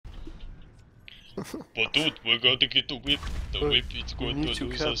But dude, we're going to get the whip. The But whip is we going need to to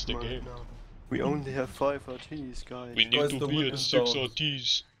lose cap us the right game. now. We only have 5 RTs, guys. We need Guys, to the be whip at is 6 down.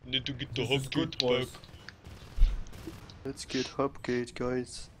 RTs. Need to get the This is good, Hubgate boys. back. Let's get Hubgate,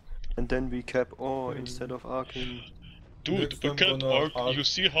 guys. And then we cap ore instead of arcing. Dude, Next we I'm can't gonna arc. arc. You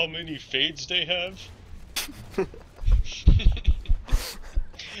see how many fades they have?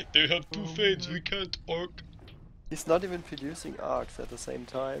 They have 2 fades, we can't arc. He's not even producing arcs at the same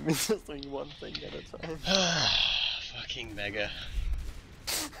time. He's just doing one thing at a time. Fucking Mega.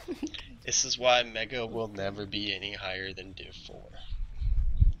 This is why Mega will never be any higher than Div 4.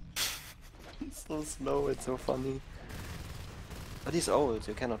 He's so slow, it's so funny. But he's old,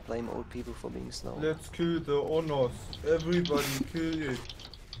 you cannot blame old people for being slow. Let's kill the honors. Everybody kill it.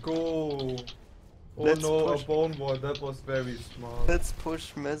 Go. Oh Let's no, push. a bone wall. That was very smart. Let's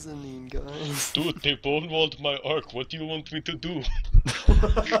push mezzanine, guys. Dude, they bonewalled my arc, what do you want me to do?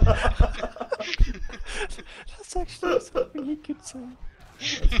 That's actually something he could say.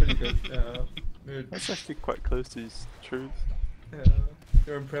 That's pretty good. Yeah. Dude. That's actually quite close to his truth. Yeah.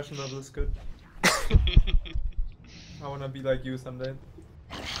 Your impression level is good. I wanna be like you someday.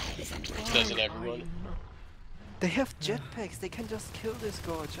 Doesn't everyone? They have jetpacks, they can just kill this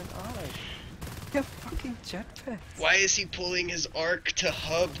gorge and I. They have fucking jetpacks. Why is he pulling his arc to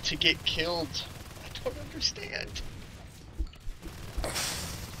hub to get killed? I don't understand.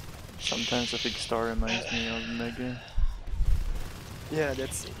 Sometimes I think Star reminds me of Mega. Yeah,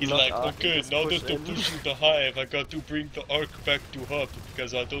 that's He's not like, arc, okay, just now push that they're in. pushing the hive, I got to bring the arc back to hub,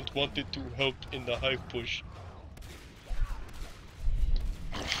 because I don't want it to help in the hive push.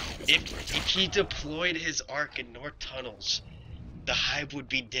 If he deployed his arc in North Tunnels, the hive would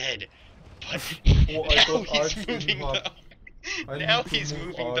be dead. But Oh, I now got he's arcs in moving hub. the I now need to he's move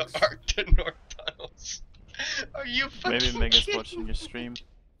moving arcs. the arc to North Tunnels. Are you fucking Maybe Mega's kidding? watching your stream.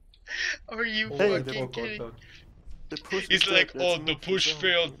 Are you Oh, I Hey, fucking forgot kidding? that. The push He's is like, dead, oh, let's the move push on."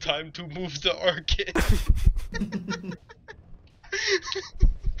 failed, time to move the arc in.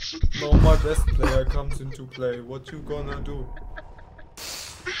 Now my best player comes into play. What you gonna do?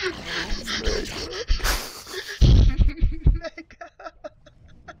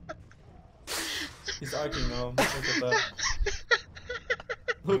 He's arcing now. Look at that.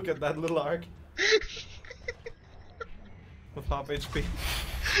 Look at that little arc. With half HP.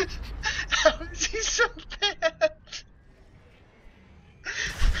 How is he so bad?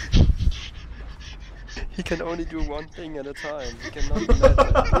 He can only do one thing at a time. He cannot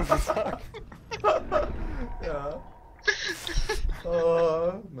let move his arc. Yeah.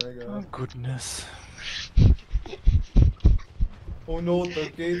 Oh my god. Goodness. Oh no, the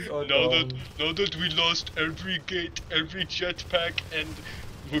gates are down. Now that we lost every gate, every jetpack, and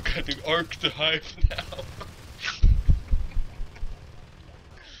we're gonna arc the hive now.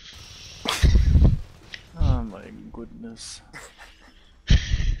 Oh my goodness.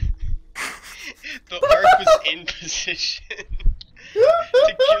 The arc was in position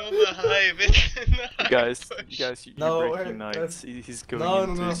to kill the hive, and then the hive Guys, pushed. you're No, breaking wait, nights. He's going No,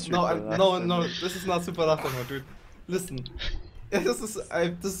 into his no, super no, after. no, this is not super after mode, dude. Listen. This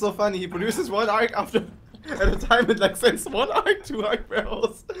is so funny. He produces one arc after at a time and like sends one arc to arc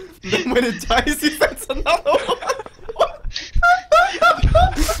barrels. Then when it dies, he sends another one.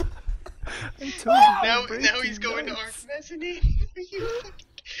 Now he's going to arc mezzanine. You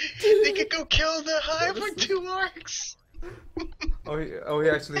fucking- They could go kill the hive with 2 arcs. Oh, he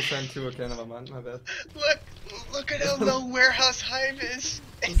actually sent 2. Okay, never mind. My bad. Look at how low warehouse hive is.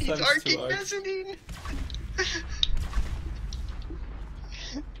 And This he's time's 2 arcing arcs. mezzanine.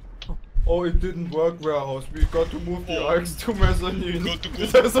 Oh, it didn't work, warehouse. We got to move the Oh. arcs to mezzanine. Got to go-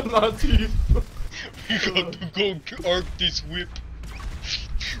 There's an RT. We got to go arc this whip.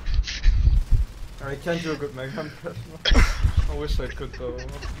 I can't do a good Mega impression. I wish I could though.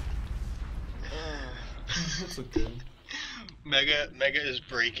 It's okay. Mega is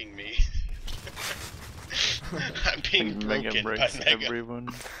breaking me. I'm being Mega broken by breaks Mega. everyone.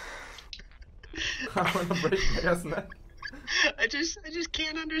 I wanna break Mega's neck. I just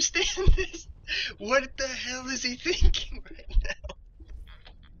can't understand this. What the hell is he thinking right now?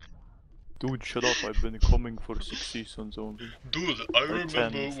 Dude, shut up, I've been coming for 6 seasons only. Dude, I Or remember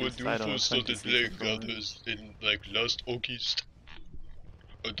 10 when since you I don't know, first 20 started playing seasons only. others in like last August.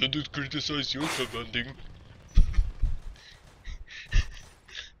 I didn't criticize your commanding.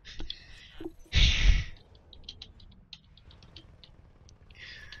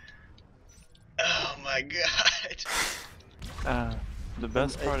 Oh my god. The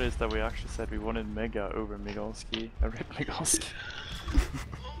best part is that we actually said we wanted Mega over Migalski. I read Migalski. Oh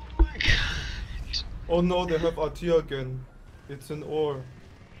my god. Oh no, they have RT again. It's an ore.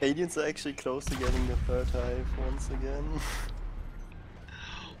 Aliens are actually close to getting the third hive once again.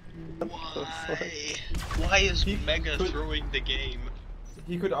 Why? Why is Mega throwing the game?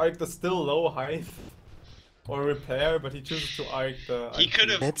 He could arc the still low hive or repair, but he chooses to arc the. He could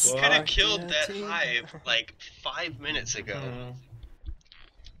have Let's killed arc that the hive like 5 minutes ago.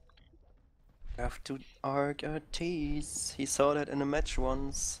 Have to arc our teeth. He saw that in a match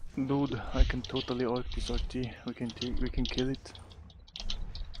once. Dude, I can totally arc this RT. We can kill it.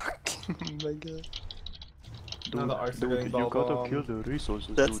 My god. Now the arcs are Dude, getting you gotta bombed. kill the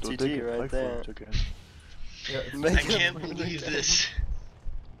resources, That's dude. Or GG they get right high there. points again. Yeah, it's Mega I can't bring believe that. this.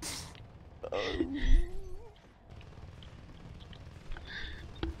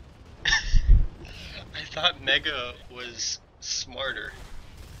 I thought Mega was smarter.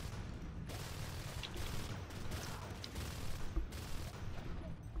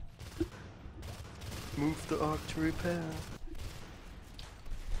 Move the arc to repair.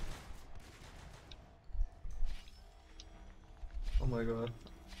 Oh my god.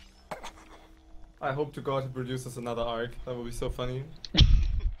 I hope to god he produces another arc. That would be so funny.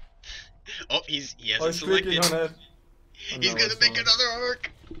 Oh, he Oh, hasn't he's clicking selected. on it. Oh, He's no, gonna it's make not. another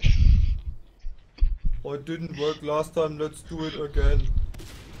arc. Oh, it didn't work last time, let's do it again.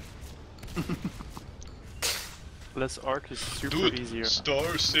 Let's arc is super Dude, easier.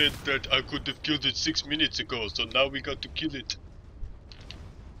 Star said that I could have killed it 6 minutes ago, so now we got to kill it.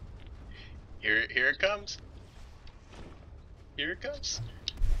 Here it comes. Here it comes.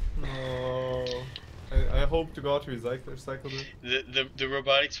 No. I hope to god we recycled it. The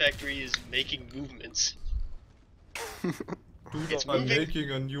robotics factory is making movements. Dude, It's I'm moving.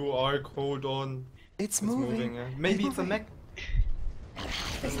 making a new arc, hold on. It's It's moving. moving, yeah. Maybe it's a mech.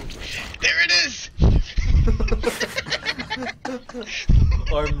 There it is!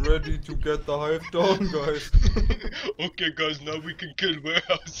 I'm ready to get the hive down, guys. Okay guys, now we can kill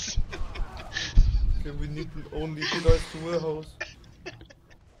warehouse. Okay, we need only 2 guys to warehouse.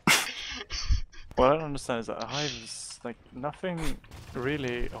 What I don't understand is that a hive is like nothing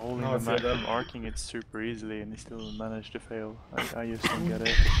really holding No, I them feel back that. from arcing it super easily, and they still manage to fail. I just don't get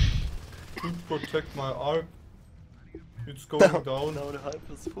it. Please protect my arc. It's going down. Now the hype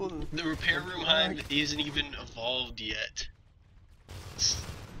is full. The repair room hive isn't even evolved yet.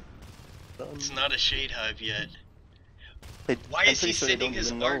 It's not a shade hive yet. Why is he sending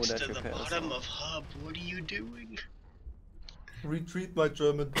his arcs to the bottom of hub? What are you doing? Retreat, my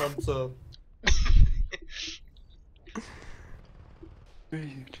German Panzer.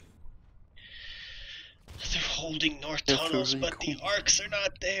 Dude. They're holding north They're tunnels, really but the cool. arcs are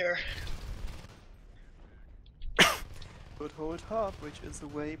not there. Could hold hub, which is a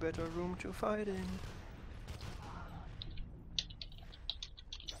way better room to fight in.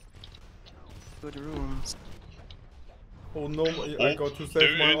 Good rooms. Oh no, I got to they're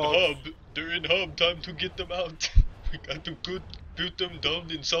save my in arc. hub. They're in hub. Time to get them out. We got to put them down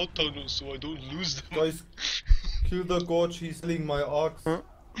in south tunnels so I don't lose them. Guys, kill the gorge, he's stealing my arcs. Huh?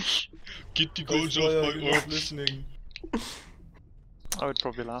 Get the Guys, gods why off are my you not arcs. listening? I would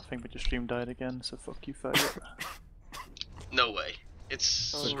probably laughing, but your stream died again, so fuck you, faggot. No way.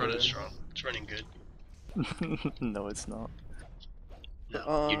 It's Oh, running okay. strong. It's running good. No, it's not.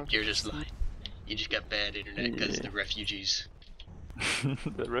 No, you're just lying. You just got bad internet because Yeah. the refugees.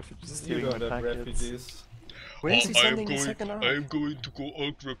 The refugees You stealing know my that packets. refugees. Where is he sending the second arc? I'm going to go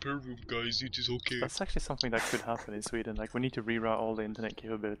arc repair room, guys. It is okay. That's actually something that could happen in Sweden. Like, we need to reroute all the internet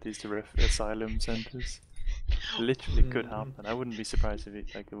capabilities to asylum centers. Literally could happen. I wouldn't be surprised if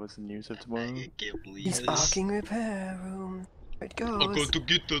it was the news of tomorrow. I can't believe He's this. arcing repair room. There it I'm going goes. to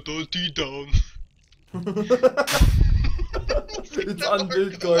get that RT down. It's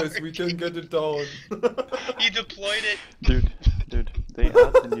unbuilt, guys, we can get it down. He deployed it. Dude, they add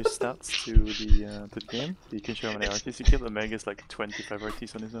the new stats to the game. You can show how many RTs you kill. The Mega's like 25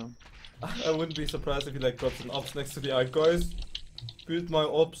 RTs on his own. I wouldn't be surprised if he like drops an ops next to the arc. Guys, build my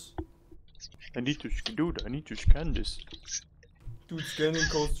ops. I need to scan this. Dude, scanning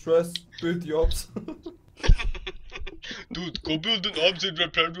code stress, build the ops. Dude, go build an ops and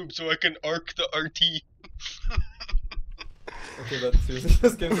repair room so I can arc the RT. Okay, that's seriously,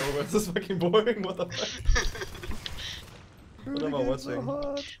 this game's over. This is fucking boring, what the fuck? What am I It's so watching?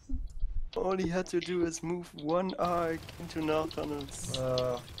 hard. All he had to do is move one arc into north tunnels.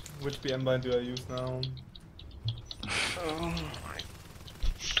 Which BM bind do I use now? Oh.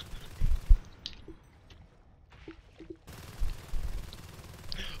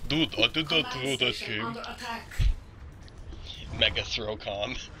 Dude, I did not Command know that station game. under attack. Mega throw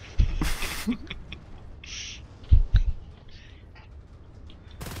com.